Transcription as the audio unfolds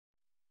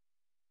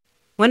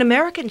When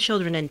American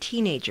children and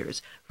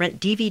teenagers rent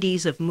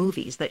DVDs of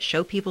movies that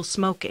show people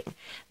smoking,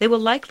 they will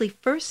likely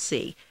first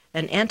see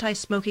an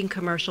anti-smoking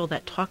commercial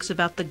that talks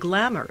about the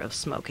glamour of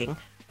smoking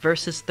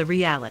versus the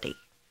reality.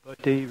 But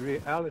the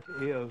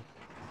reality is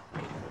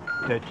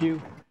that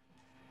you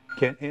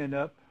can end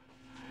up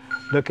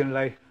looking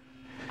like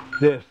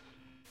this.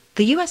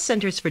 The U.S.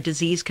 Centers for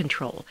Disease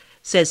Control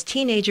says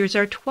teenagers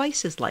are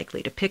twice as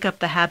likely to pick up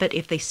the habit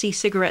if they see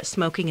cigarette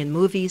smoking in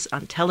movies,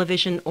 on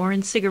television, or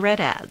in cigarette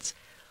ads.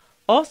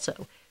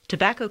 Also,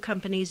 tobacco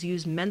companies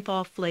use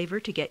menthol flavor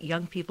to get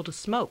young people to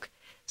smoke,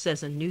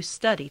 says a new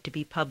study to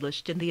be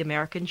published in the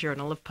American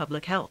Journal of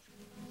Public Health.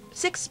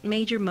 6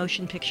 major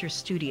motion picture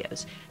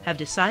studios have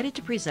decided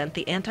to present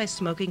the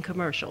anti-smoking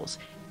commercials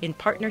in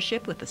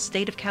partnership with the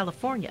state of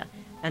California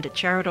and a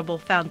charitable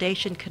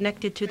foundation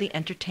connected to the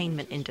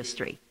entertainment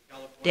industry.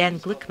 Dan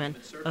Glickman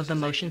of the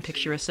Motion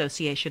Picture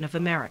Association of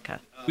America.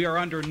 We are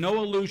under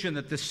no illusion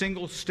that the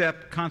single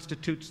step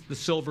constitutes the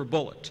silver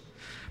bullet,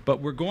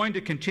 but we're going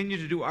to continue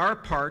to do our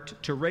part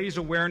to raise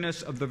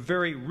awareness of the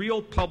very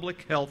real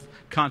public health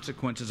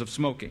consequences of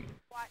smoking.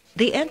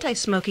 The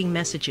anti-smoking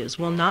messages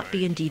will not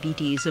be in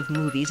DVDs of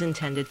movies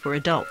intended for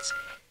adults.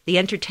 The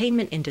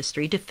entertainment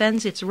industry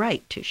defends its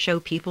right to show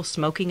people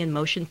smoking in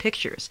motion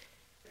pictures,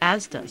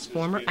 as does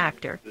former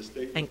actor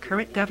and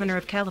current governor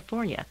of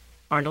California,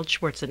 Arnold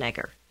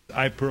Schwarzenegger.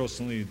 I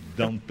personally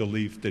don't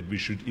believe that we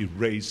should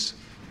erase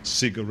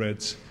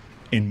cigarettes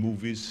in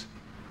movies.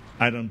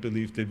 I don't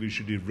believe that we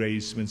should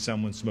erase when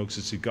someone smokes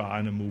a cigar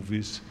in the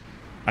movies.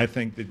 I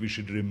think that we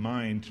should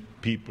remind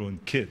people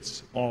and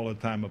kids all the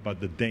time about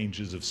the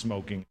dangers of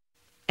smoking.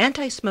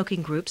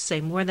 Anti-smoking groups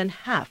say more than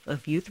half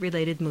of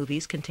youth-related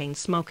movies contain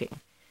smoking.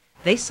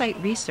 They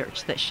cite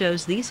research that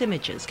shows these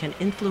images can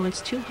influence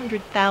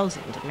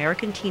 200,000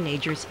 American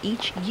teenagers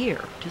each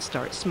year to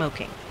start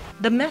smoking.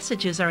 The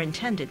messages are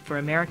intended for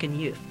American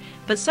youth,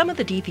 but some of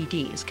the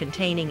DVDs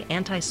containing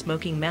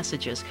anti-smoking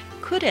messages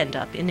could end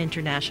up in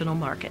international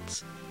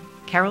markets.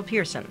 Carol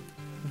Pearson,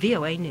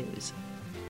 VOA News.